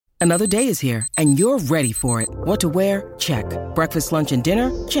Another day is here, and you're ready for it. What to wear? Check. Breakfast, lunch, and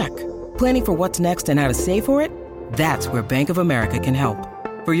dinner? Check. Planning for what's next and how to save for it? That's where Bank of America can help.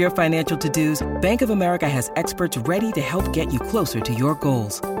 For your financial to-dos, Bank of America has experts ready to help get you closer to your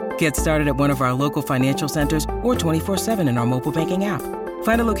goals. Get started at one of our local financial centers or 24/7 in our mobile banking app.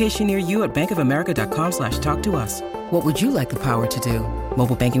 Find a location near you at bankofamerica.com/talktous. What would you like the power to do?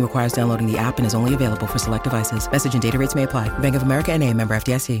 Mobile banking requires downloading the app and is only available for select devices. Message and data rates may apply. Bank of America N.A., member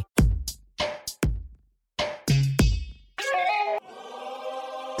FDIC.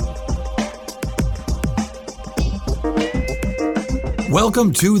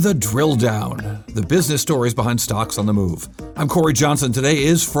 Welcome to The Drill Down, the business stories behind stocks on the move. I'm Corey Johnson. Today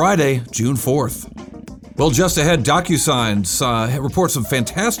is Friday, June 4th. Well, just ahead, Docusign reports some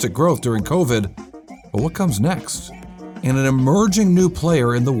fantastic growth during COVID. But what comes next? And an emerging new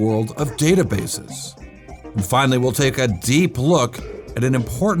player in the world of databases. And finally, we'll take a deep look at an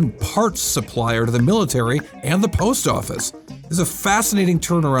important parts supplier to the military and the post office. This is a fascinating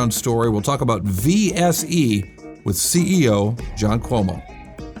turnaround story. We'll talk about VSE with CEO John Cuomo.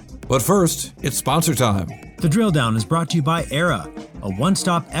 But first, it's sponsor time. The Drill Down is brought to you by Era, a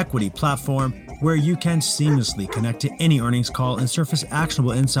one-stop equity platform where you can seamlessly connect to any earnings call and surface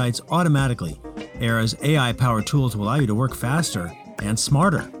actionable insights automatically. Era's AI-powered tools will allow you to work faster and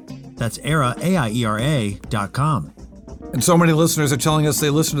smarter. That's Era, AIERA.com. And so many listeners are telling us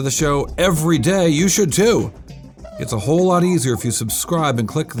they listen to the show every day. You should too. It's a whole lot easier if you subscribe and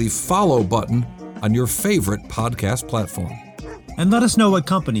click the follow button on your favorite podcast platform. And let us know what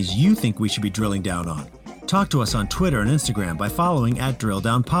companies you think we should be drilling down on. Talk to us on Twitter and Instagram by following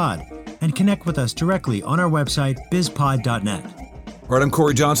 @DrillDownPod and connect with us directly on our website, bizpod.net. All right, I'm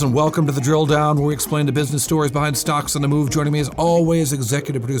Corey Johnson. Welcome to The Drill Down, where we explain the business stories behind stocks on the move. Joining me as always,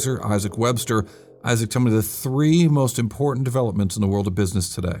 executive producer Isaac Webster. Isaac, tell me the three most important developments in the world of business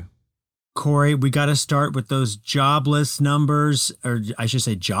today. Corey, we got to start with those jobless numbers, or I should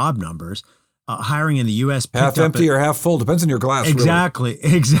say job numbers. Hiring in the U.S. Half empty or half full, depends on your glass. Exactly.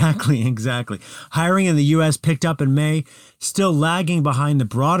 Hiring in the U.S. picked up in May, still lagging behind the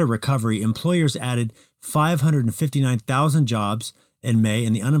broader recovery. Employers added 559,000 jobs in May,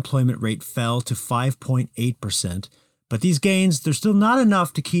 and the unemployment rate fell to 5.8%. But these gains, they're still not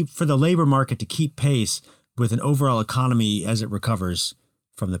enough for the labor market to keep pace with an overall economy as it recovers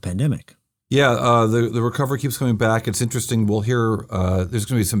from the pandemic. Yeah, the recovery keeps coming back. It's interesting. We'll hear there's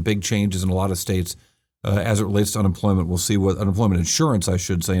going to be some big changes in a lot of states as it relates to unemployment. We'll see what unemployment insurance, I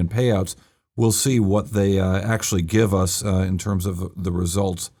should say, and payouts. We'll see what they actually give us in terms of the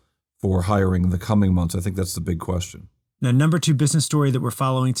results for hiring in the coming months. I think that's the big question. Now, number two business story that we're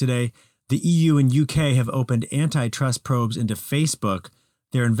following today, the EU and UK have opened antitrust probes into Facebook.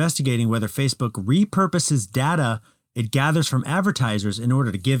 They're investigating whether Facebook repurposes data it gathers from advertisers in order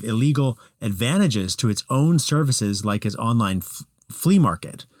to give illegal advantages to its own services, like its online flea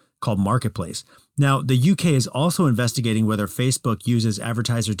market called Marketplace. Now, the UK is also investigating whether Facebook uses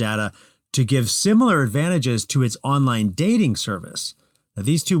advertiser data to give similar advantages to its online dating service. Now,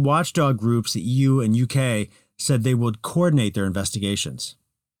 these two watchdog groups, the EU and UK, said they would coordinate their investigations.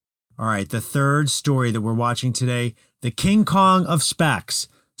 All right, the third story that we're watching today, the King Kong of SPACs.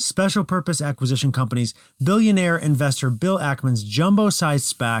 Special purpose acquisition companies, billionaire investor Bill Ackman's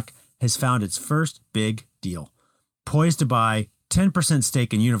jumbo-sized SPAC has found its first big deal. Poised to buy 10%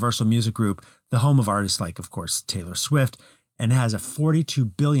 stake in Universal Music Group, the home of artists like, of course, Taylor Swift, and has a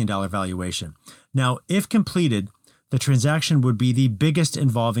 $42 billion valuation. Now, if completed, the transaction would be the biggest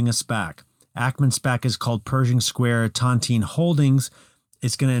involving a SPAC. Ackman's SPAC is called Pershing Square Tontine Holdings.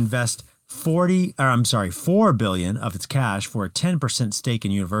 It's going to invest $4 billion of its cash for a 10% stake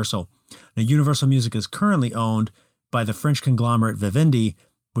in Universal. Now, Universal Music is currently owned by the French conglomerate Vivendi,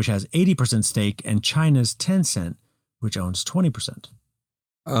 which has 80% stake, and China's Tencent, which owns 20%.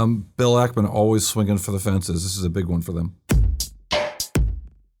 Bill Ackman always swinging for the fences. This is a big one for them.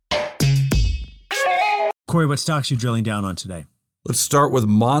 Corey, what stocks are you drilling down on today? Let's start with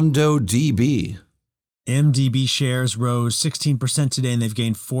MongoDB. MDB shares rose 16% today, and they've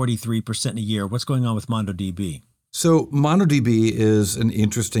gained 43% in a year. What's going on with MongoDB? So MongoDB is an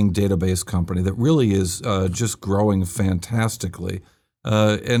interesting database company that really is just growing fantastically.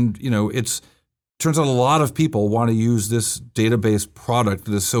 And, it's turns out a lot of people want to use this database product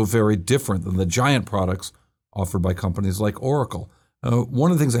that is so very different than the giant products offered by companies like Oracle. One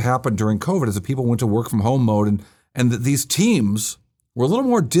of the things that happened during COVID is that people went to work from home mode and that these teams were a little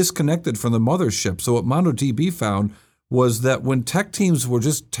more disconnected from the mothership. So what MongoDB found was that when tech teams were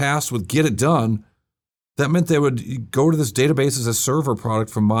just tasked with get it done, that meant they would go to this database as a server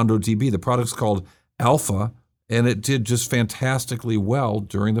product from MongoDB. The product's called Alpha, and it did just fantastically well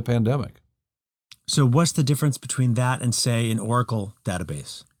during the pandemic. So what's the difference between that and, say, an Oracle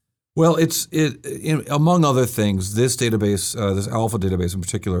database? Well, among other things, this database, this Alpha database in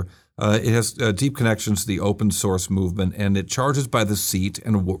particular, it has deep connections to the open source movement, and it charges by the seat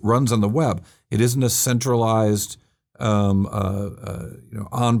and runs on the web. It isn't a centralized,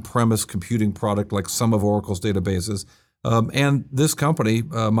 on-premise computing product like some of Oracle's databases. And this company,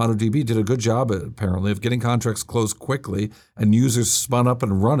 MongoDB, did a good job, apparently, of getting contracts closed quickly and users spun up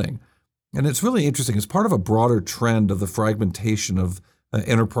and running. And it's really interesting. It's part of a broader trend of the fragmentation of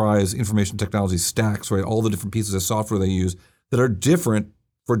enterprise information technology stacks, right? All the different pieces of software they use that are different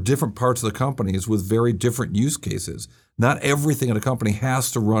for different parts of the companies with very different use cases. Not everything in a company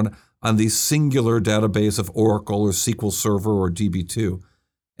has to run on the singular database of Oracle or SQL Server or DB2.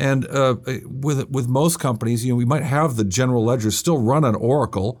 And with most companies, we might have the general ledger still run on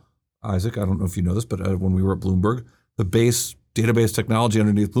Oracle. Isaac, I don't know if you know this, but when we were at Bloomberg, the base database technology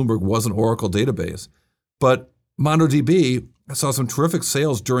underneath Bloomberg was an Oracle database. But MongoDB saw some terrific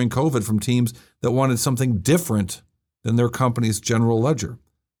sales during COVID from teams that wanted something different than their company's general ledger.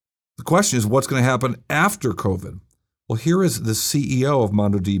 The question is, what's going to happen after COVID? Well, here is the CEO of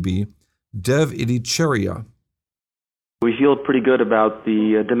MongoDB, Dev Ittycheria. We feel pretty good about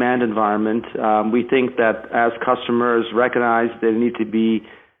the demand environment. We think that as customers recognize they need to be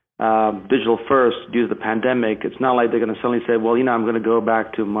digital first due to the pandemic, it's not like they're going to suddenly say, well, I'm going to go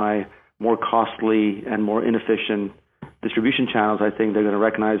back to my more costly and more inefficient distribution channels. I think they're going to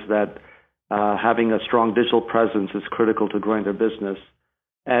recognize that having a strong digital presence is critical to growing their business.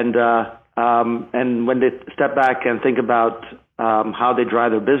 And when they step back and think about how they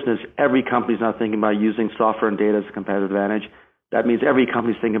drive their business, every company's now thinking about using software and data as a competitive advantage. That means every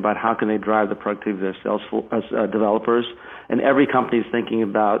company's thinking about how can they drive the productivity of their sales developers, and every company's thinking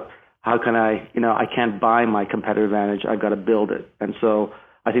about how can I can't buy my competitive advantage, I've got to build it. And so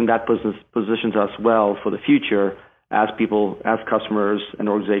I think that positions us well for the future as customers and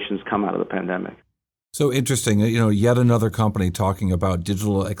organizations come out of the pandemic. So interesting, yet another company talking about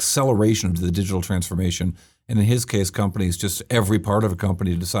digital acceleration of the digital transformation. And in his case, companies, just every part of a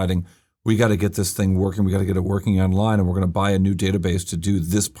company deciding, we got to get this thing working, we got to get it working online, and we're going to buy a new database to do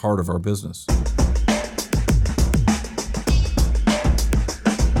this part of our business.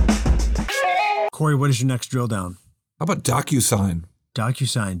 Corey, what is your next drill down? How about Docusign?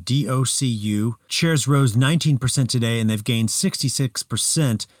 Docusign, DOCU. Shares rose 19% today, and they've gained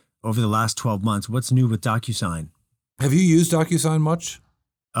 66% over the last 12 months. What's new with Docusign? Have you used Docusign much?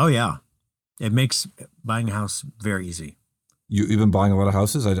 Oh, yeah. It makes buying a house very easy. You've been buying a lot of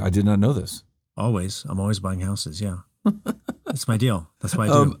houses? I did not know this. Always. I'm always buying houses, yeah. That's my deal. That's what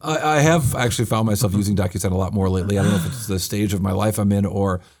I do. I have actually found myself using Docusign a lot more lately. I don't know if it's the stage of my life I'm in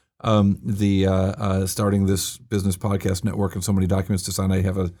or starting this business podcast network and so many documents to sign. I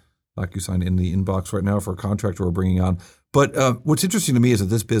have a DocuSign in the inbox right now for a contractor we're bringing on. But what's interesting to me is that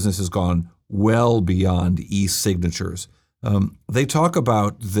this business has gone well beyond e-signatures. They talk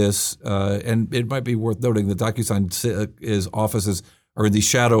about this, and it might be worth noting that DocuSign's offices are in the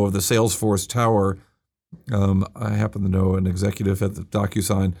shadow of the Salesforce Tower. I happen to know an executive at the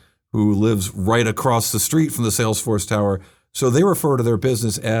DocuSign who lives right across the street from the Salesforce Tower. So they refer to their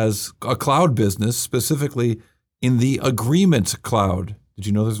business as a cloud business, specifically in the agreement cloud. Did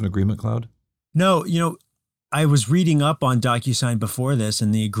you know there's an agreement cloud? No, I was reading up on DocuSign before this,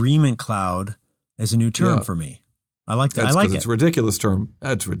 and the agreement cloud is a new term for me. I like that. I like it. It's a ridiculous term.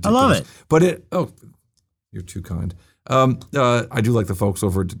 That's ridiculous. I love it. But you're too kind. I do like the folks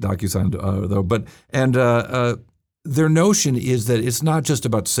over at DocuSign though. Their notion is that it's not just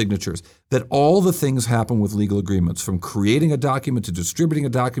about signatures, that all the things happen with legal agreements, from creating a document to distributing a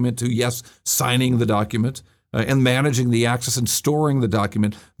document to, yes, signing the document and managing the access and storing the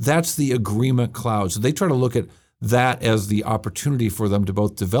document. That's the agreement cloud. So they try to look at that as the opportunity for them to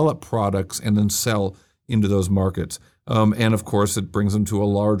both develop products and then sell into those markets. And of course, it brings them to a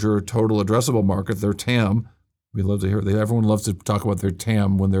larger total addressable market, their TAM. We love to hear everyone loves to talk about their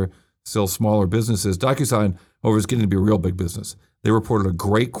TAM when they're still smaller businesses. DocuSign is getting to be a real big business. They reported a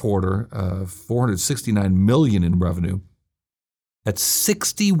great quarter, $469 million in revenue. That's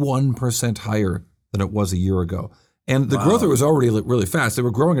 61% higher than it was a year ago. And the growth rate was already really fast. They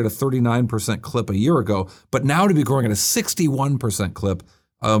were growing at a 39% clip a year ago, but now to be growing at a 61% clip,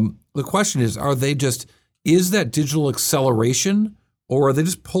 the question is that digital acceleration, or are they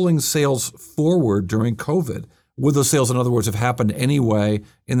just pulling sales forward during COVID? Would those sales, in other words, have happened anyway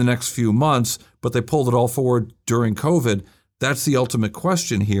in the next few months, but they pulled it all forward during COVID? That's the ultimate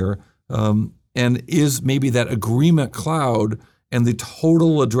question here. And is maybe that agreement cloud and the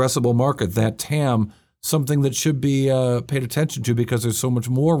total addressable market, that TAM, something that should be paid attention to because there's so much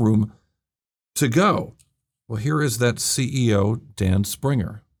more room to go. Well, here is that CEO, Dan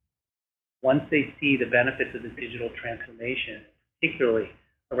Springer. Once they see the benefits of the digital transformation, particularly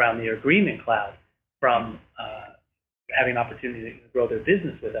around the agreement cloud, from having an opportunity to grow their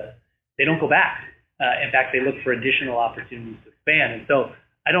business with us, they don't go back. In fact, they look for additional opportunities to expand. And so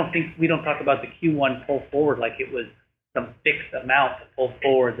we don't talk about the Q1 pull forward like it was some fixed amount to pull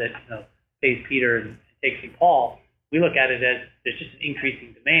forward that pays Peter and takes Paul. We look at it as there's just an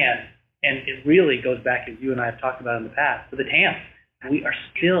increasing demand, and it really goes back, as you and I have talked about in the past, to the TAM. We are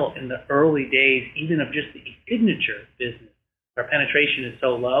still in the early days, even of just the e-signature business. Our penetration is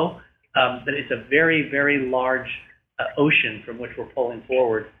so low that it's a very, very large ocean from which we're pulling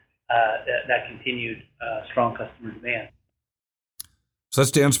forward that continued strong customer demand. So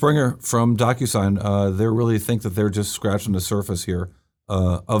that's Dan Springer from Docusign. They really think that they're just scratching the surface here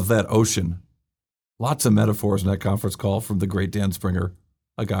of that ocean. Lots of metaphors in that conference call from the great Dan Springer,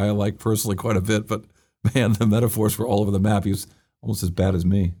 a guy I like personally quite a bit, but man, the metaphors were all over the map. He was almost as bad as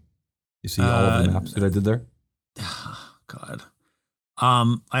me. You see all of the maps that I did there? God.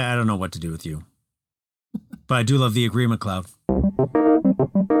 I don't know what to do with you, but I do love the Agreement Cloud.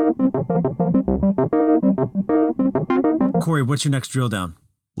 Corey, what's your next drill down?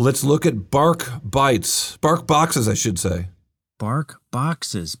 Let's look at Bark Boxes, I should say. Bark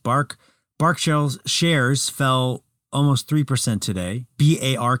Boxes. Bark shares fell almost 3% today.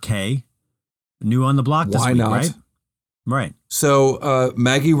 BARK. New on the block this week, not? Right? Right. So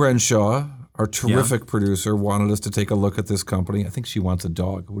Maggie Renshaw, our terrific producer, wanted us to take a look at this company. I think she wants a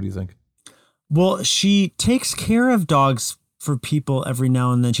dog. What do you think? Well, she takes care of dogs for people every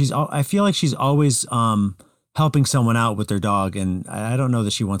now and then. I feel like she's always helping someone out with their dog, and I don't know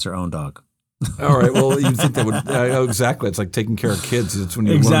that she wants her own dog. All right. Well, you'd think that would exactly. It's like taking care of kids. It's when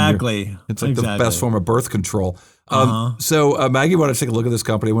you exactly. It's like the best form of birth control. So Maggie wanted to take a look at this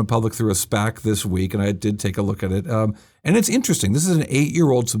company. It went public through a SPAC this week, and I did take a look at it. And it's interesting. This is an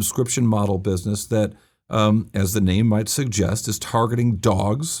 8-year-old subscription model business that, as the name might suggest, is targeting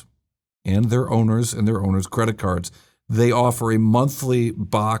dogs and their owners credit cards. They offer a monthly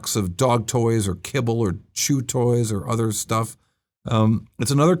box of dog toys or kibble or chew toys or other stuff.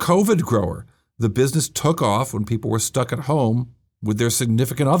 It's another COVID grower. The business took off when people were stuck at home with their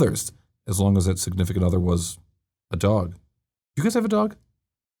significant others, as long as that significant other was a dog. You guys have a dog?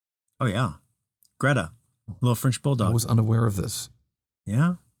 Oh, yeah. Greta, little French bulldog. I was unaware of this.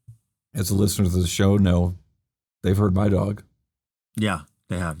 Yeah. As the listeners of the show know, they've heard my dog. Yeah,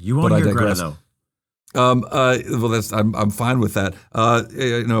 they have. You won't hear Greta, though. Well, I'm fine with that.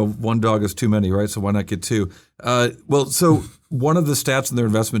 One dog is too many, right? So why not get two? So one of the stats in their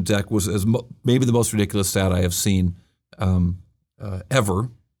investment deck was maybe the most ridiculous stat I have seen ever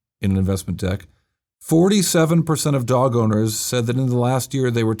in an investment deck. 47% of dog owners said that in the last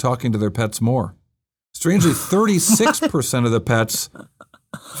year they were talking to their pets more. Strangely, 36% of the pets,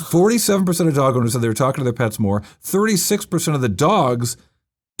 47% of dog owners said they were talking to their pets more. 36% of the dogs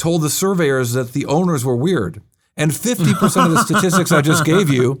told the surveyors that the owners were weird. And 50% of the statistics I just gave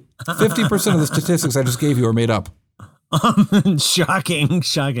you, 50% of the statistics I just gave you are made up.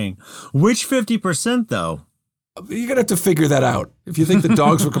 Shocking. Which 50% though? You're gonna have to figure that out. If you think the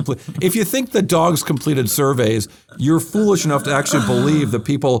dogs were complete, if you think the dogs completed surveys, you're foolish enough to actually believe that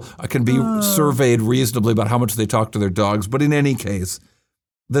people can be surveyed reasonably about how much they talk to their dogs. But in any case,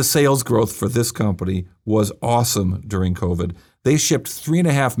 the sales growth for this company was awesome during COVID. They shipped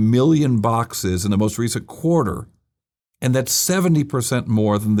 3.5 million boxes in the most recent quarter, and that's 70%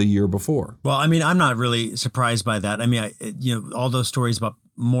 more than the year before. Well, I mean, I'm not really surprised by that. I mean, all those stories about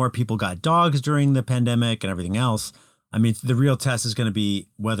more people got dogs during the pandemic and everything else. I mean, the real test is going to be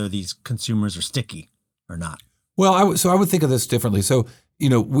whether these consumers are sticky or not. Well, I would think of this differently. So,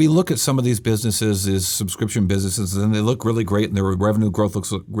 we look at some of these businesses as subscription businesses, and they look really great, and their revenue growth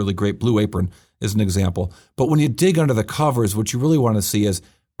looks really great. Blue Apron is an example. But when you dig under the covers, what you really want to see is,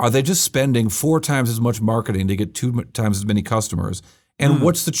 are they just spending 4 times as much marketing to get 2 times as many customers? And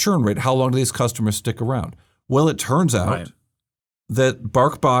what's the churn rate? How long do these customers stick around? Well, it turns out that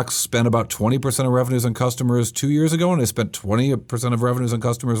BarkBox spent about 20% of revenues on customers 2 years ago, and they spent 20% of revenues on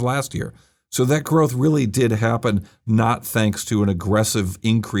customers last year. So that growth really did happen, not thanks to an aggressive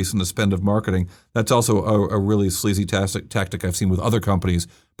increase in the spend of marketing. That's also a really sleazy tactic I've seen with other companies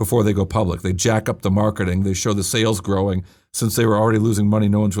before they go public. They jack up the marketing. They show the sales growing. Since they were already losing money,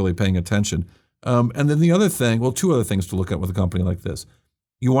 no one's really paying attention. And then the other thing, 2 other things to look at with a company like this.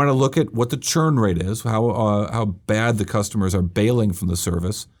 You want to look at what the churn rate is, how bad the customers are bailing from the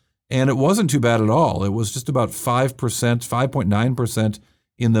service. And it wasn't too bad at all. It was just about 5%, 5.9%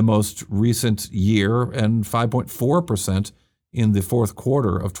 in the most recent year and 5.4% in the fourth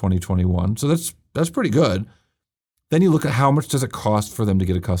quarter of 2021. So that's pretty good. Then you look at how much does it cost for them to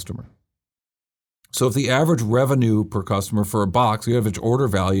get a customer. So if the average revenue per customer for a box, the average order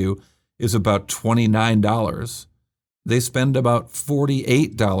value is about $29, they spend about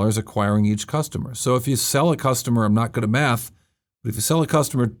 $48 acquiring each customer. So if you sell a customer, I'm not good at math, but if you sell a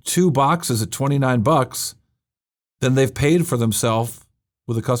customer 2 boxes at $29, then they've paid for themselves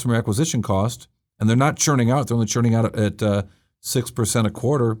with a customer acquisition cost, and they're not churning out. They're only churning out at 6% a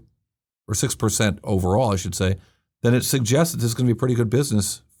quarter, or 6% overall, I should say. Then it suggests that this is going to be a pretty good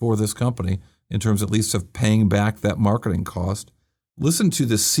business for this company in terms at least of paying back that marketing cost. Listen to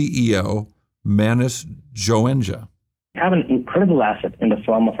the CEO, Manish Joenja. We have an incredible asset in the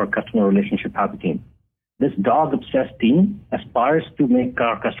form of our customer relationship happy team. This dog-obsessed team aspires to make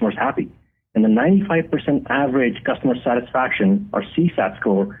our customers happy. And the 95% average customer satisfaction, or CSAT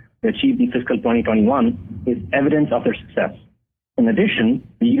score, they achieved in fiscal 2021 is evidence of their success. In addition,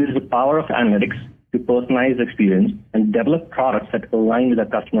 we use the power of analytics to personalize the experience and develop products that align with our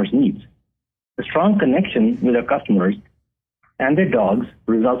customers' needs. The strong connection with our customers and their dogs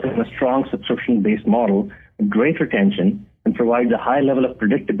results in a strong subscription-based model with great retention and provides a high level of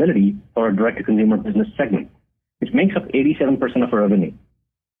predictability for our direct-to-consumer business segment, which makes up 87% of our revenue.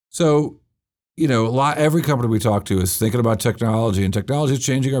 So, every company we talk to is thinking about technology, and technology is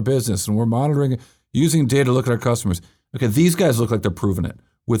changing our business, and we're monitoring, using data to look at our customers. Okay, these guys look like they're proving it.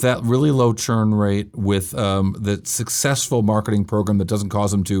 With that really low churn rate, with the successful marketing program that doesn't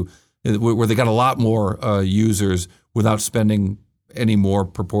cause them to, where they got a lot more users without spending any more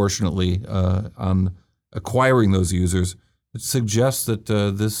proportionately on acquiring those users, it suggests that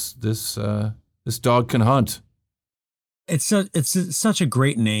this dog can hunt. It's such a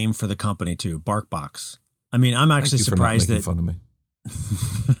great name for the company too, BarkBox. I mean, I'm actually surprised that. Fun of me.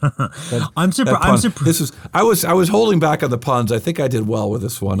 I'm surprised. I was holding back on the puns. I think I did well with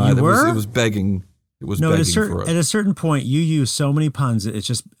this one. It was begging. It was begging for it. At a certain point, you use so many puns. It's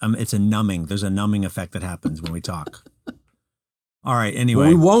just it's a numbing. There's a numbing effect that happens when we talk. All right. Anyway,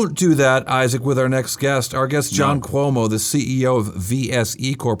 we won't do that, Isaac, with our next guest. Our guest, John Cuomo, the CEO of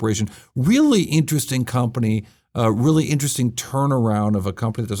VSE Corporation. Really interesting company. Really interesting turnaround of a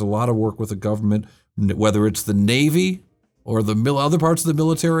company that does a lot of work with the government, whether it's the Navy or the other parts of the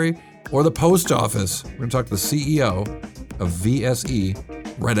military or the post office. We're going to talk to the CEO of VSE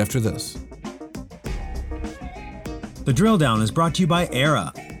right after this. The Drill Down is brought to you by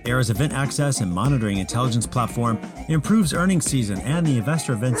Era. Era's event access and monitoring intelligence platform improves earnings season and the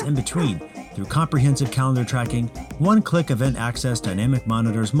investor events in between through comprehensive calendar tracking, one-click event access, dynamic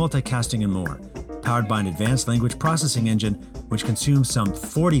monitors, multicasting, and more. Powered by an advanced language processing engine, which consumes some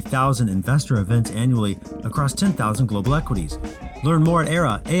 40,000 investor events annually across 10,000 global equities. Learn more at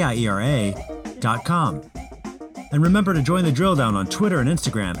AIERA.com. And remember to join the Drill Down on Twitter and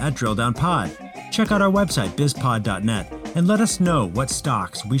Instagram at DrillDownPod. Check out our website, bizpod.net, and let us know what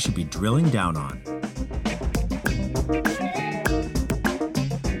stocks we should be drilling down on.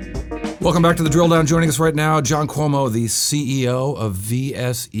 Welcome back to the Drill Down. Joining us right now, John Cuomo, the CEO of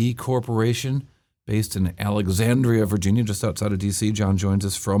VSE Corporation, based in Alexandria, Virginia, just outside of D.C. John joins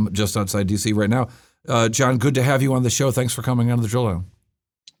us from just outside D.C. right now. John, good to have you on the show. Thanks for coming on to the Drill Down.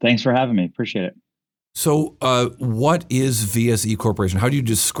 Thanks for having me. Appreciate it. So what is VSE Corporation? How do you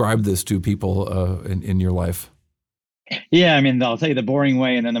describe this to people in your life? Yeah, I mean, I'll tell you the boring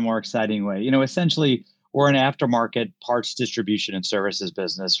way and then the more exciting way. Essentially, we're an aftermarket parts distribution and services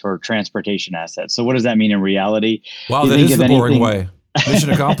business for transportation assets. So what does that mean in reality? Wow, that is the boring way. Mission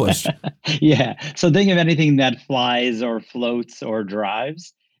accomplished. Yeah. So think of anything that flies or floats or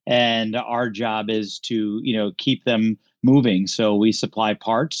drives. And our job is to, keep them moving. So we supply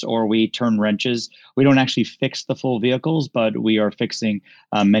parts or we turn wrenches. We don't actually fix the full vehicles, but we are fixing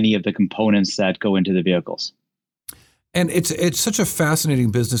many of the components that go into the vehicles. And it's such a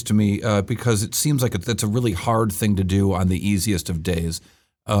fascinating business to me because it seems like that's a really hard thing to do on the easiest of days.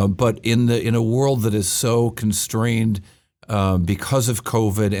 But in a world that is so constrained because of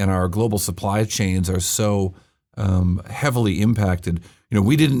COVID and our global supply chains are so heavily impacted,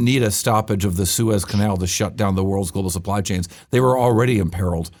 we didn't need a stoppage of the Suez Canal to shut down the world's global supply chains. They were already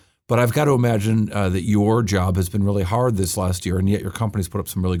imperiled. But I've got to imagine that your job has been really hard this last year, and yet your company's put up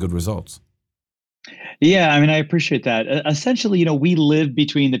some really good results. Yeah, I mean, I appreciate that. Essentially, we live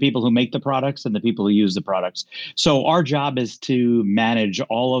between the people who make the products and the people who use the products. So our job is to manage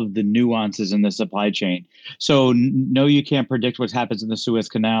all of the nuances in the supply chain. So no, you can't predict what happens in the Suez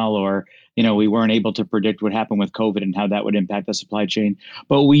Canal, or we weren't able to predict what happened with COVID and how that would impact the supply chain.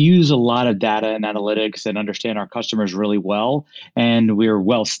 But we use a lot of data and analytics and understand our customers really well, and we're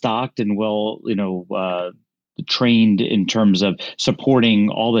well stocked and trained in terms of supporting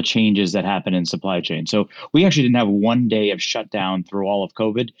all the changes that happen in supply chain. So we actually didn't have one day of shutdown through all of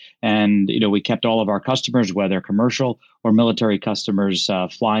COVID. And, we kept all of our customers, whether commercial or military customers,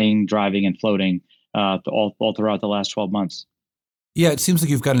 flying, driving, and floating all throughout the last 12 months. Yeah, it seems like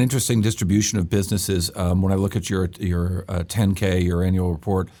you've got an interesting distribution of businesses. When I look at your 10K, your annual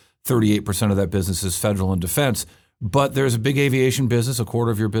report, 38% of that business is federal and defense. But there's a big aviation business, a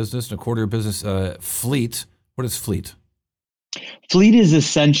quarter of your business, and a quarter of your business, fleet. What is fleet? Fleet is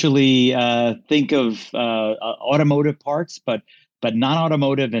essentially think of automotive parts, but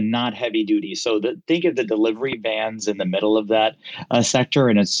non-automotive and not heavy duty. So think of the delivery vans in the middle of that sector,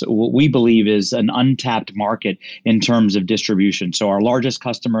 and it's what we believe is an untapped market in terms of distribution. So our largest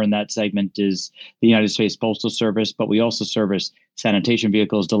customer in that segment is the United States Postal Service, but we also service sanitation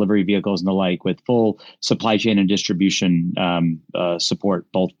vehicles, delivery vehicles, and the like, with full supply chain and distribution support,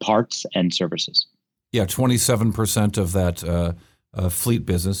 both parts and services. Yeah, 27% of that fleet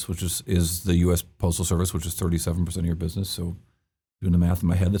business, which is the U.S. Postal Service, which is 37% of your business. So doing the math in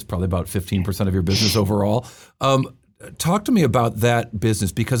my head, that's probably about 15% of your business overall. Talk to me about that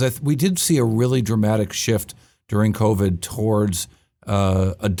business, because we did see a really dramatic shift during COVID towards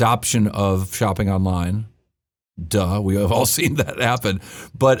adoption of shopping online. Duh, we have all seen that happen.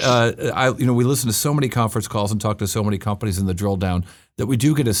 But we listen to so many conference calls and talk to so many companies in the drill down that we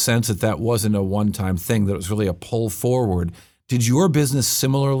do get a sense that wasn't a one-time thing, that it was really a pull forward. Did your business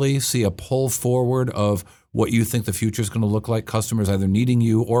similarly see a pull forward of what you think the future is going to look like, customers either needing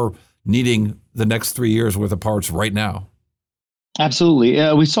you or needing the next 3 years worth of parts right now?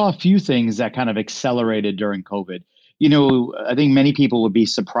 Absolutely. We saw a few things that kind of accelerated during COVID. I think many people would be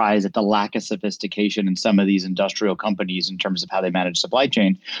surprised at the lack of sophistication in some of these industrial companies in terms of how they manage supply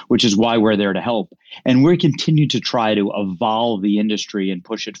chain, which is why we're there to help. And we continue to try to evolve the industry and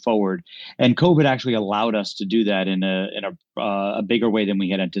push it forward. And COVID actually allowed us to do that in a bigger way than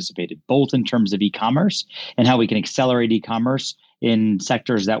we had anticipated, both in terms of e-commerce and how we can accelerate e-commerce in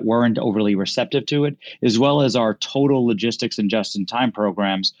sectors that weren't overly receptive to it, as well as our total logistics and just-in-time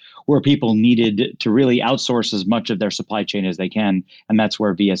programs, where people needed to really outsource as much of their supply chain as they can. And that's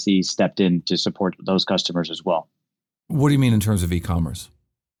where VSE stepped in to support those customers as well. What do you mean in terms of e-commerce?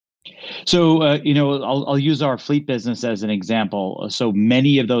 So, I'll use our fleet business as an example. So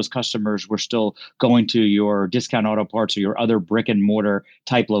many of those customers were still going to your discount auto parts or your other brick and mortar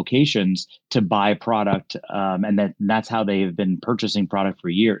type locations to buy product. And that's how they have been purchasing product for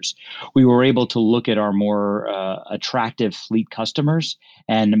years. We were able to look at our more attractive fleet customers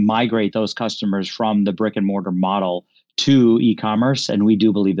and migrate those customers from the brick and mortar model to e-commerce. And we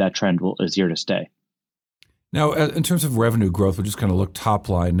do believe that trend is here to stay. Now, in terms of revenue growth, we'll just kind of look top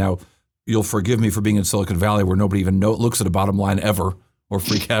line. Now, you'll forgive me for being in Silicon Valley, where nobody even looks at a bottom line ever, or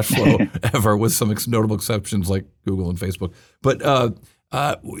free cash flow ever, with some notable exceptions like Google and Facebook. But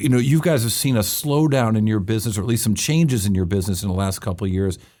you guys have seen a slowdown in your business, or at least some changes in your business in the last couple of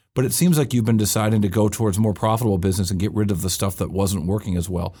years. But it seems like you've been deciding to go towards more profitable business and get rid of the stuff that wasn't working as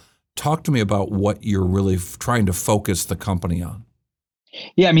well. Talk to me about what you're really trying to focus the company on.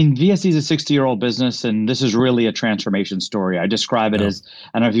 Yeah, I mean, VSE is a 60-year-old business, and this is really a transformation story. I describe it as,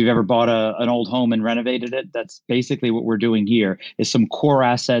 I don't know if you've ever bought an old home and renovated it. That's basically what we're doing here, is some core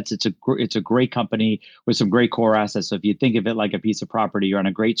assets. It's a great company with some great core assets. So if you think of it like a piece of property, you're on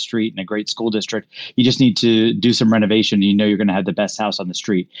a great street in a great school district, you just need to do some renovation, and you're going to have the best house on the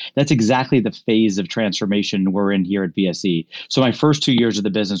street. That's exactly the phase of transformation we're in here at VSE. So my first 2 years of the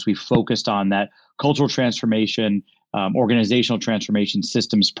business, we focused on that cultural transformation, organizational transformation,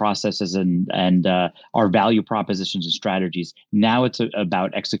 systems, processes, and our value propositions and strategies. Now it's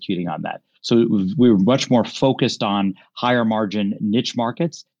about executing on that. So we're much more focused on higher margin niche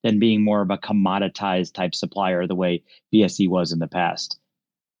markets than being more of a commoditized type supplier the way VSE was in the past.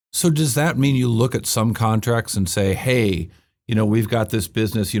 So does that mean you look at some contracts and say, hey, we've got this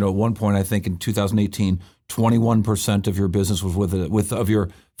business, at one point, I think in 2018, 21% of your business was of your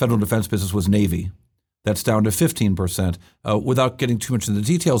federal defense business was Navy. That's down to 15%. Without getting too much into the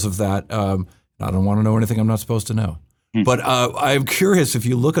details of that, I don't want to know anything I'm not supposed to know. But I'm curious, if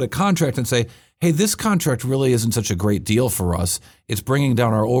you look at a contract and say, hey, this contract really isn't such a great deal for us. It's bringing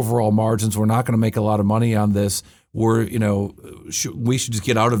down our overall margins. We're not going to make a lot of money on this. We should just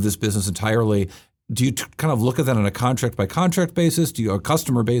get out of this business entirely. do you kind of look at that on a contract by contract basis? Do you a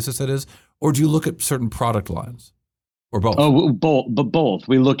customer basis that is, or do you look at certain product lines, or both? Oh, both, but both.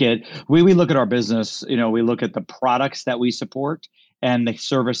 We look at we look at our business. We look at the products that we support and the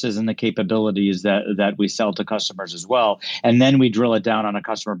services and the capabilities that we sell to customers as well. And then we drill it down on a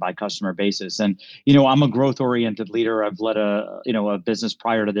customer by customer basis. And I'm a growth oriented leader. I've led a business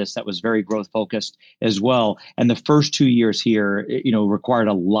prior to this that was very growth focused as well. And the first 2 years here, required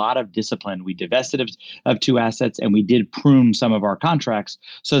a lot of discipline. We divested of 2 assets, and we did prune some of our contracts,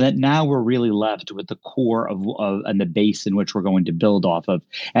 so that now we're really left with the core of and the base in which we're going to build off of,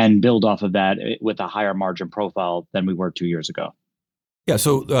 and build off of that with a higher margin profile than we were 2 years ago. Yeah,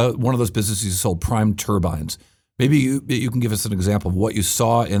 so one of those businesses you sold Prime Turbines. Maybe you can give us an example of what you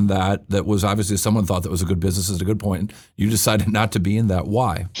saw in that was obviously someone thought that was a good business at a good point, and you decided not to be in that.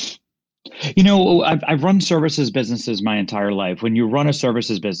 Why? I've run services businesses my entire life. When you run a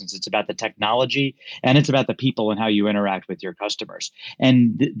services business, it's about the technology and it's about the people and how you interact with your customers.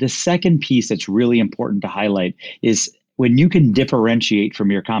 And the second piece that's really important to highlight is when you can differentiate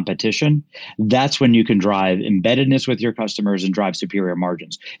from your competition, that's when you can drive embeddedness with your customers and drive superior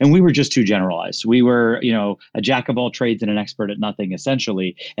margins. And we were just too generalized. We were, a jack of all trades and an expert at nothing,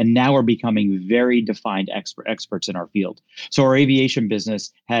 essentially. And now we're becoming very defined experts in our field. So our aviation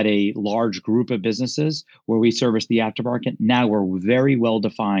business had a large group of businesses where we service the aftermarket. Now we're very well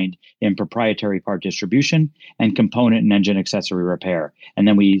defined in proprietary part distribution and component and engine accessory repair. And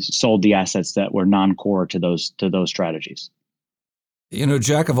then we sold the assets that were non-core to those strategies.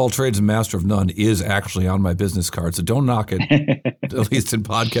 Jack of all trades and master of none is actually on my business card, so don't knock it, at least in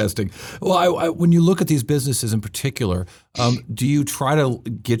podcasting. Well, when you look at these businesses in particular, do you try to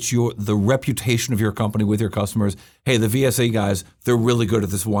get the reputation of your company with your customers? Hey, the VSE guys, they're really good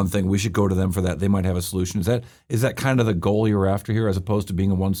at this one thing. We should go to them for that. They might have a solution. Is that kind of the goal you're after here, as opposed to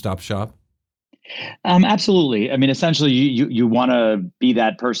being a one-stop shop? Absolutely. I mean, essentially, you want to be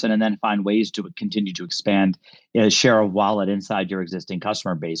that person and then find ways to continue to expand share of wallet inside your existing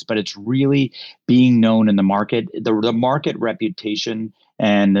customer base. But it's really being known in the market, the market reputation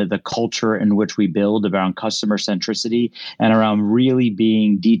and the culture in which we build around customer centricity and around really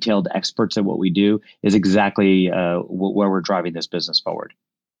being detailed experts at what we do is exactly where we're driving this business forward.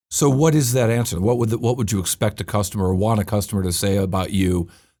 So what is that answer? What would you expect a customer or want a customer to say about you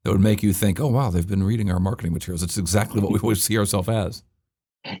that would make you think, oh, wow, they've been reading our marketing materials? It's exactly what we always see ourselves as.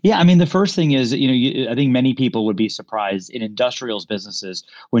 Yeah, I mean, the first thing is, I think many people would be surprised in industrials businesses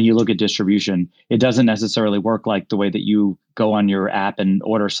when you look at distribution. It doesn't necessarily work like the way that you go on your app and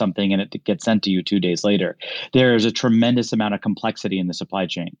order something and it gets sent to you 2 days later. There's a tremendous amount of complexity in the supply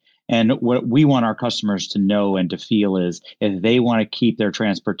chain. And what we want our customers to know and to feel is if they want to keep their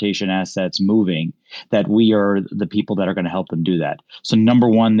transportation assets moving, that we are the people that are going to help them do that. So number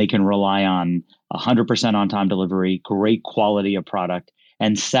one, they can rely on 100% on-time delivery, great quality of product.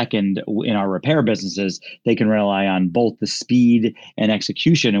 And second, in our repair businesses, they can rely on both the speed and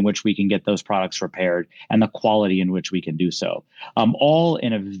execution in which we can get those products repaired and the quality in which we can do so, all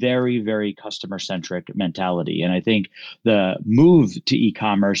in a very, very customer-centric mentality. And I think the move to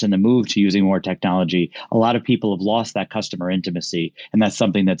e-commerce and the move to using more technology, a lot of people have lost that customer intimacy. And that's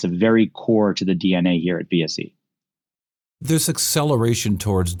something that's very core to the DNA here at VSE. There's acceleration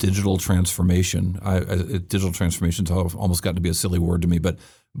towards digital transformation. Digital transformation's almost gotten to be a silly word to me, but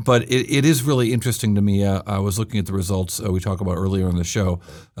it is really interesting to me. I was looking at the results we talked about earlier in the show,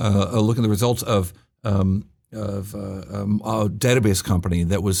 looking at the results of a database company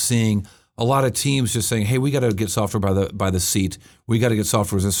that was seeing a lot of teams just saying, hey, we got to get software by the seat. We got to get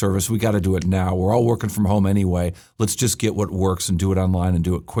software as a service. We got to do it now. We're all working from home anyway. Let's just get what works and do it online and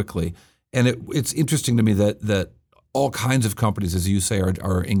do it quickly. And it's interesting to me that all kinds of companies, as you say,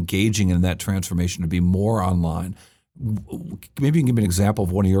 are engaging in that transformation to be more online. Maybe you can give me an example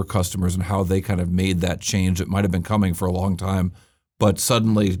of one of your customers and how they kind of made that change that might have been coming for a long time, but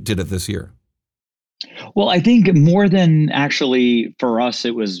suddenly did it this year. Well, I think more than actually for us,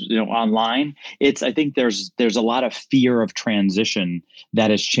 it was online. I think there's a lot of fear of transition that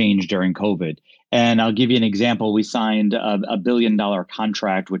has changed during COVID. And I'll give you an example. We signed a $1 billion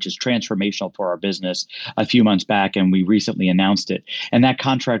contract, which is transformational for our business a few months back, and we recently announced it. And that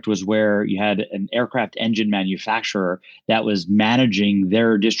contract was where you had an aircraft engine manufacturer that was managing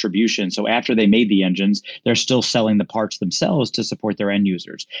their distribution. So after they made the engines, they're still selling the parts themselves to support their end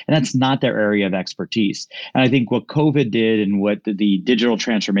users. And that's not their area of expertise. And I think what COVID did and what the digital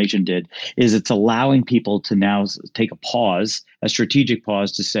transformation did is it's allowing people to now take a strategic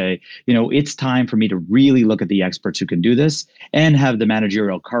pause to say, it's time time for me to really look at the experts who can do this and have the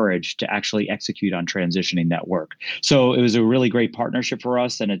managerial courage to actually execute on transitioning that work. So it was a really great partnership for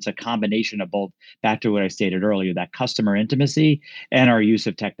us. And it's a combination of both, back to what I stated earlier, that customer intimacy and our use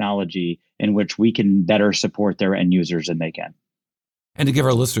of technology in which we can better support their end users than they can. And to give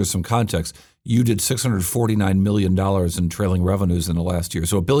our listeners some context, you did $649 million in trailing revenues in the last year.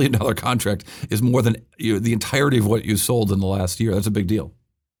 So $1 billion contract is more than the entirety of what you sold in the last year. That's a big deal.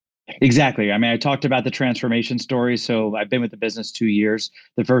 Exactly. I mean, I talked about the transformation story. So I've been with the business 2 years.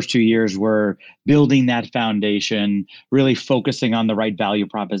 The first 2 years were building that foundation, really focusing on the right value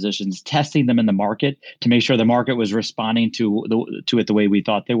propositions, testing them in the market to make sure the market was responding to it the way we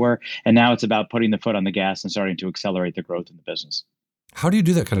thought they were. And now it's about putting the foot on the gas and starting to accelerate the growth in the business. How do you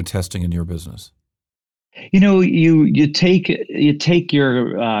do that kind of testing in your business? You take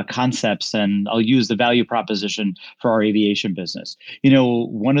your concepts, and I'll use the value proposition for our aviation business.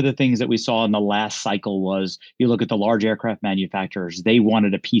 One of the things that we saw in the last cycle was, you look at the large aircraft manufacturers, they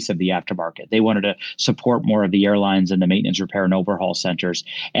wanted a piece of the aftermarket. They wanted to support more of the airlines and the maintenance, repair, and overhaul centers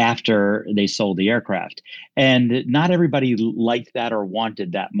after they sold the aircraft. And not everybody liked that or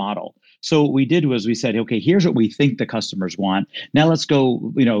wanted that model. So what we did was we said, okay, here's what we think the customers want. Now let's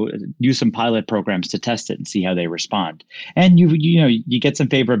go, use some pilot programs to test it and see how they respond. And you get some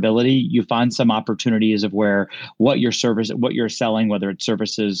favorability. You find some opportunities of where what you're selling, whether it's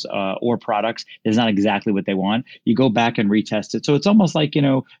services or products, is not exactly what they want. You go back and retest it. So it's almost like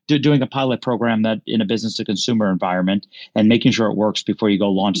doing a pilot program that in a business to consumer environment and making sure it works before you go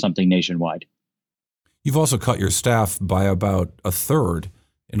launch something nationwide. You've also cut your staff by about a third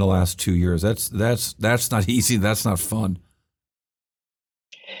in the last 2 years. That's not easy. That's not fun.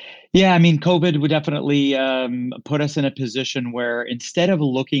 Yeah, I mean, COVID would definitely put us in a position where instead of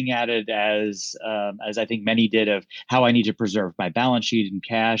looking at it as I think many did, of how I need to preserve my balance sheet and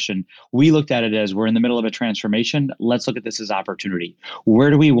cash, and we looked at it as, we're in the middle of a transformation. Let's look at this as opportunity. Where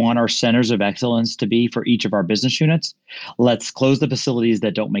do we want our centers of excellence to be for each of our business units? Let's close the facilities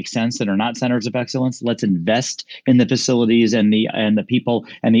that don't make sense, that are not centers of excellence. Let's invest in the facilities and the people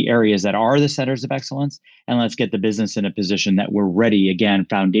and the areas that are the centers of excellence. And let's get the business in a position that we're ready, again,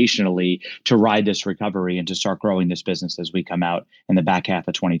 foundationally, to ride this recovery and to start growing this business as we come out in the back half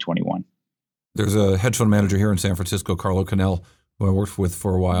of 2021. There's a hedge fund manager here in San Francisco, Carlo Cannell, who I worked with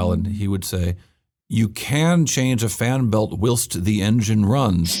for a while, and he would say, you can change a fan belt whilst the engine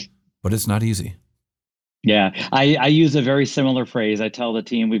runs, but it's not easy. Yeah, I use a very similar phrase. I tell the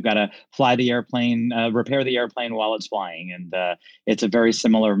team we've got to fly the airplane, repair the airplane while it's flying. And it's a very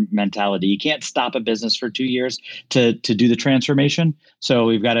similar mentality. You can't stop a business for 2 years to do the transformation. So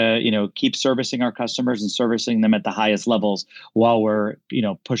we've got to, keep servicing our customers and servicing them at the highest levels while we're,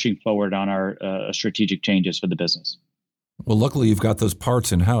 pushing forward on our strategic changes for the business. Well, luckily you've got those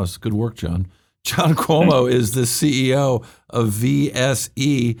parts in-house. Good work, John. John Cuomo is the CEO of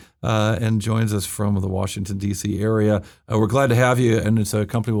VSE and joins us from the Washington, D.C. area. We're glad to have you, and it's a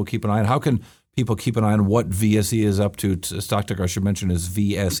company we'll keep an eye on. How can people keep an eye on what VSE is up to? Stock ticker, I should mention, is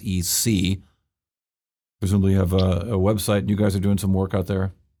VSEC. Presumably you have a website, and you guys are doing some work out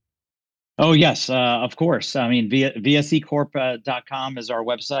there. Oh, yes, of course. I mean, VSEcorp.com is our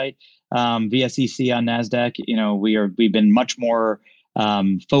website. VSEC on NASDAQ. We've been much more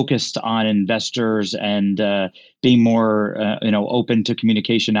focused on investors and being more open to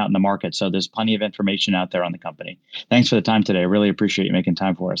communication out in the market. So there's plenty of information out there on the company. Thanks for the time today. I really appreciate you making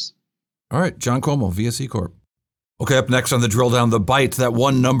time for us. All right, John Cuomo, VSE Corp. Okay, up next on the Drill Down, the Bite, that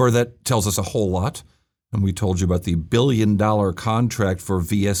one number that tells us a whole lot. And we told you about the $1 billion contract for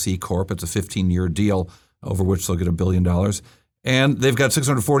VSE Corp. It's a 15-year deal over which they'll get $1 billion. And they've got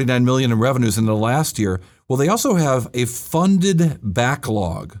 $649 million in revenues in the last year. Well, they also have a funded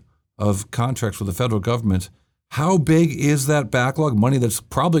backlog of contracts with the federal government. How big is that backlog? Money that's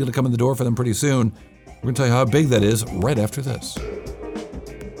probably going to come in the door for them pretty soon. We're going to tell you how big that is right after this.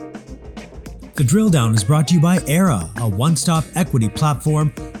 The Drill Down is brought to you by Era, a one-stop equity platform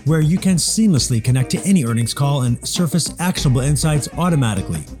where you can seamlessly connect to any earnings call and surface actionable insights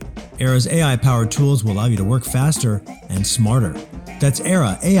automatically. Era's AI-powered tools will allow you to work faster and smarter. That's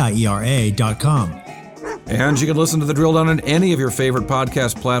Era, AIERA.com. And you can listen to The Drill Down on any of your favorite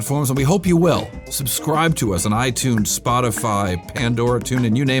podcast platforms, and we hope you will. Subscribe to us on iTunes, Spotify, Pandora,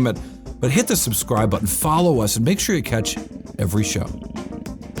 TuneIn, you name it. But hit the subscribe button, follow us, and make sure you catch every show.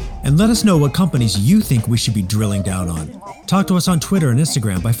 And let us know what companies you think we should be drilling down on. Talk to us on Twitter and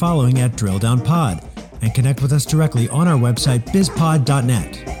Instagram by following @DrillDownPod, and connect with us directly on our website,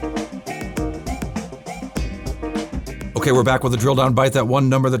 bizpod.net. Okay, we're back with the Drill Down Bite, that one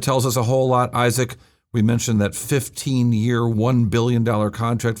number that tells us a whole lot. Isaac, We mentioned that 15-year, $1 billion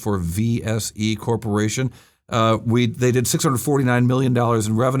contract for VSE Corporation. They did $649 million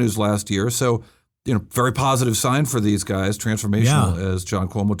in revenues last year. So, very positive sign for these guys, transformational, as John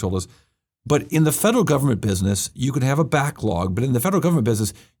Cuomo told us. But in the federal government business, you could have a backlog. But in the federal government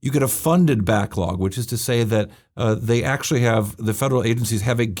business, you get a funded backlog, which is to say that the federal agencies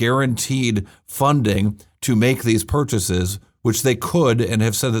have a guaranteed funding to make these purchases, which they could and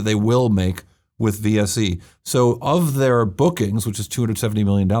have said that they will make with VSE. So of their bookings, which is $270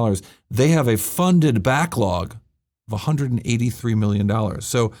 million, they have a funded backlog of $183 million.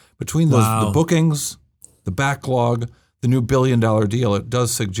 So between those, the bookings, the backlog, the new $1 billion deal, it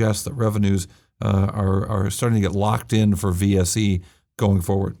does suggest that revenues are starting to get locked in for VSE going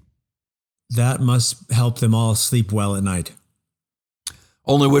forward. That must help them all sleep well at night.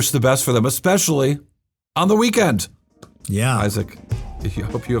 Only wish the best for them, especially on the weekend. Yeah. Isaac, I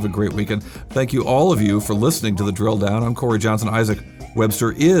hope you have a great weekend. Thank you, all of you, for listening to The Drill Down. I'm Corey Johnson. Isaac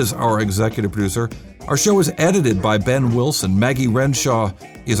Webster is our executive producer. Our show is edited by Ben Wilson. Maggie Renshaw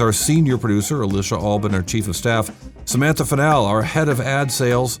is our senior producer. Alicia Albin, our chief of staff. Samantha Fennell, our head of ad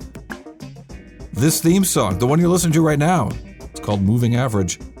sales. This theme song, the one you're listening to right now, it's called Moving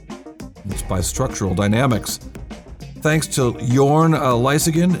Average. It's by Structural Dynamics. Thanks to Jorn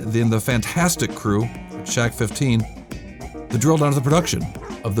Lysigan and the fantastic crew at Shack 15. The Drill Down is the production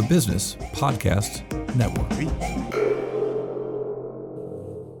of the Business Podcast Network.